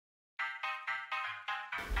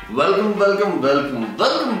Welcome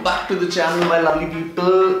back to the channel, my lovely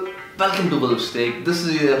people. Welcome to Wolf's Take. This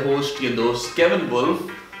is your host, your host, Kevin Wolf.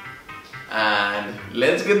 And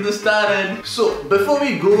let's get this started. So, before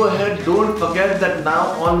we go ahead, don't forget that now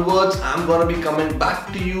onwards, I'm gonna be coming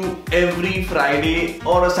back to you every Friday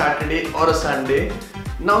or a Saturday or a Sunday.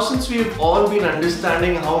 Now, since we've all been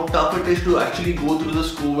understanding how tough it is to actually go through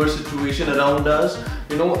this COVID situation around us,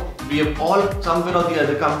 we have all somewhere or the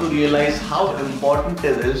other come to realize how important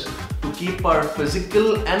it is to keep our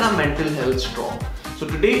physical and our mental health strong. So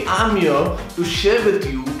today I'm here to share with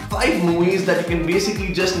you 5 movies that you can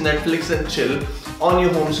basically just Netflix and chill on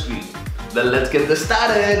your home screen. Well, let's get this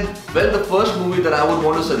started. Well, the first movie that I would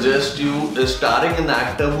want to suggest to you is starring an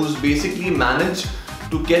actor who's basically managed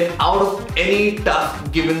to get out of any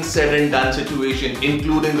tough given said and done situation,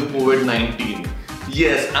 including the COVID-19.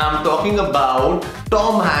 Yes, I'm talking about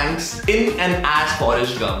Tom Hanks in and as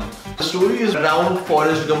Forrest Gump. The story is around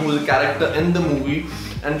Forrest Gump, who's a character in the movie,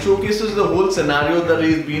 and showcases the whole scenario that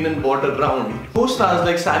he's been and brought around. Co-stars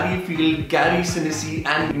like Sally Field, Gary Sinise,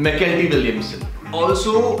 and Mykelti Williamson.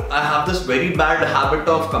 Also, I have this very bad habit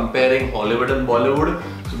of comparing Hollywood and Bollywood.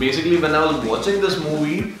 So basically, when I was watching this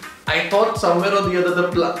movie, I thought somewhere or the other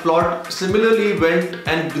the plot similarly went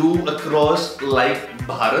and grew across like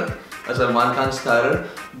Bharat, a Salman Khan starrer,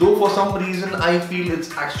 though for some reason I feel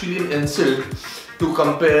it's actually an insult to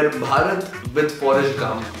compare Bharat with Forrest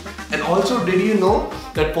Gump. And also, did you know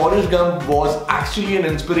that Forrest Gump was actually an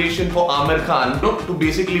inspiration for Aamir Khan to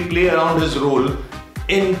basically play around his role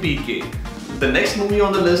in picket? The next movie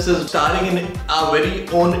on the list is starring in our very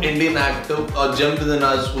own Indian actor, a gem within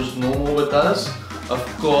us who's no more with us. Of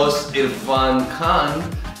course, Irfan Khan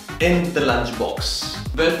in The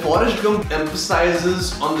Lunchbox. Where Forrest Gump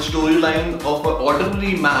emphasizes on the storyline of an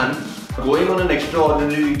ordinary man going on an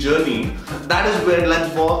extraordinary journey. That is where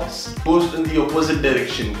Lunchbox goes in the opposite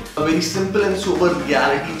direction. A very simple and sober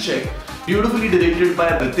reality check, beautifully directed by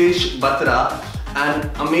Ritesh Batra and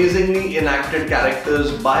amazingly enacted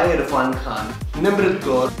characters by Irfan Khan, Nimrit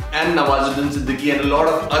Kaur and Nawazuddin Siddiqui, and a lot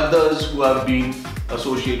of others who have been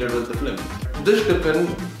associated with the film. This tiffin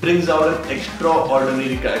brings out an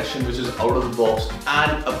extraordinary collection which is out of the box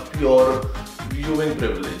and a pure viewing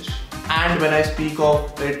privilege. And when I speak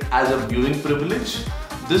of it as a viewing privilege,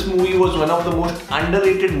 this movie was one of the most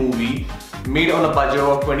underrated movie made on a budget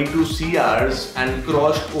of 22 CRs and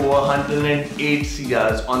crossed over 108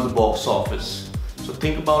 CRs on the box office. So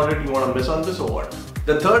think about it, you want to miss on this or what?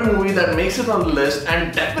 The third movie that makes it on the list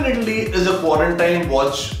and definitely is a quarantine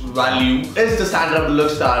watch value is the Sandra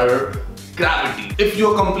Bullock starrer Gravity. If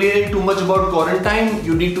you're complaining too much about quarantine,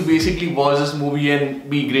 you need to basically watch this movie and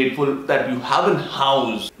be grateful that you have a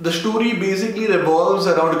house. The story basically revolves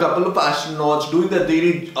around a couple of astronauts doing their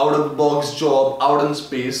daily out-of-the-box job out in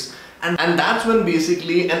space, and that's when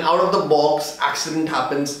basically an out-of-the-box accident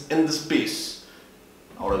happens in the space.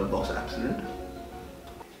 Out-of-the-box accident?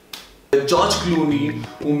 George Clooney,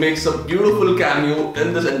 who makes a beautiful cameo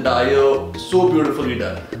in this entire, so beautifully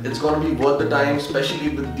done. It's gonna be worth the time, especially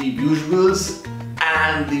with the visuals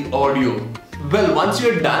and the audio. Well, once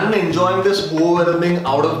you're done enjoying this overwhelming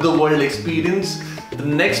out-of-the-world experience, the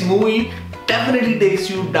next movie definitely takes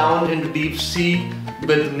you down in the deep sea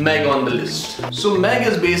with Meg on the list. So Meg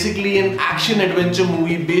is basically an action-adventure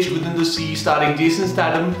movie based within the sea, starring Jason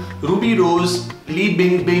Statham, Ruby Rose, Lee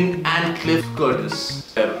Bingbing and Cliff Curtis.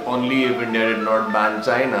 Only if India did not ban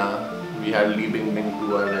China, we had Lee Bingbing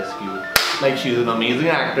to our rescue. Like, she's an amazing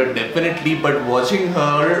actor, definitely, but watching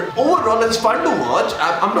her, overall it's fun to watch.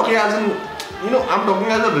 I'm talking as in, I'm talking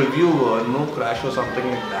as a reviewer, no crash or something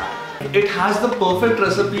like that. It has the perfect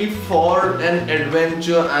recipe for an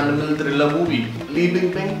adventure animal thriller movie. Lee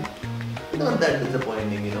Bingbing, not that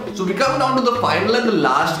disappointing, So we come down to the final and the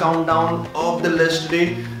last countdown of the list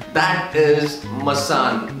today. That is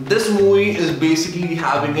Masan. This movie is basically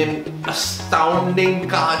having an astounding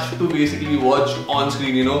cast to basically watch on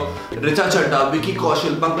screen, Richa Chadda, Vicky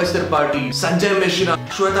Kaushal, Pankaj Tripathi, Sanjay Mishra,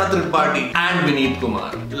 Shweta Tripathi and Vineet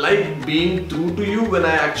Kumar. Like, being true to you, when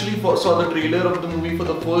I actually saw the trailer of the movie for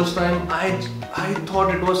the first time, I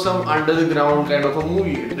thought it was some under the ground kind of a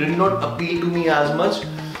movie. It did not appeal to me as much,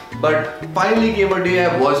 but finally came a day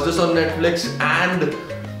I watched this on Netflix and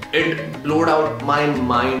it blew out my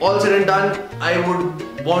mind. All said and done, I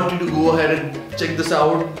would want you to go ahead and check this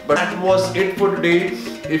out. But that was it for today.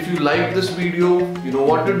 If you liked this video, you know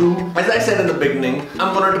what to do. As I said in the beginning,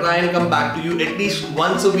 I'm gonna try and come back to you at least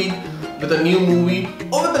once a week with a new movie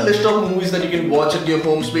or with a list of movies that you can watch at your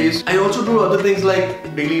home space. I also do other things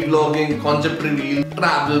like daily vlogging, concept reveal,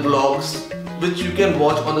 travel vlogs, which you can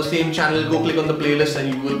watch on the same channel. Go click on the playlist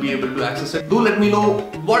and you will be able to access it. Do let me know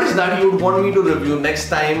what is that you would want me to review next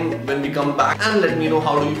time when we come back, and let me know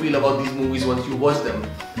how do you feel about these movies once you watch them.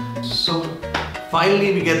 So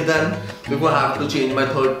finally we get done before I have to change my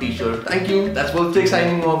third t-shirt. Thank you. That's Wolf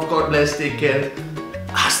signing off. God bless. Take care.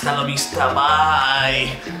 Hasta la vista.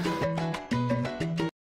 Bye.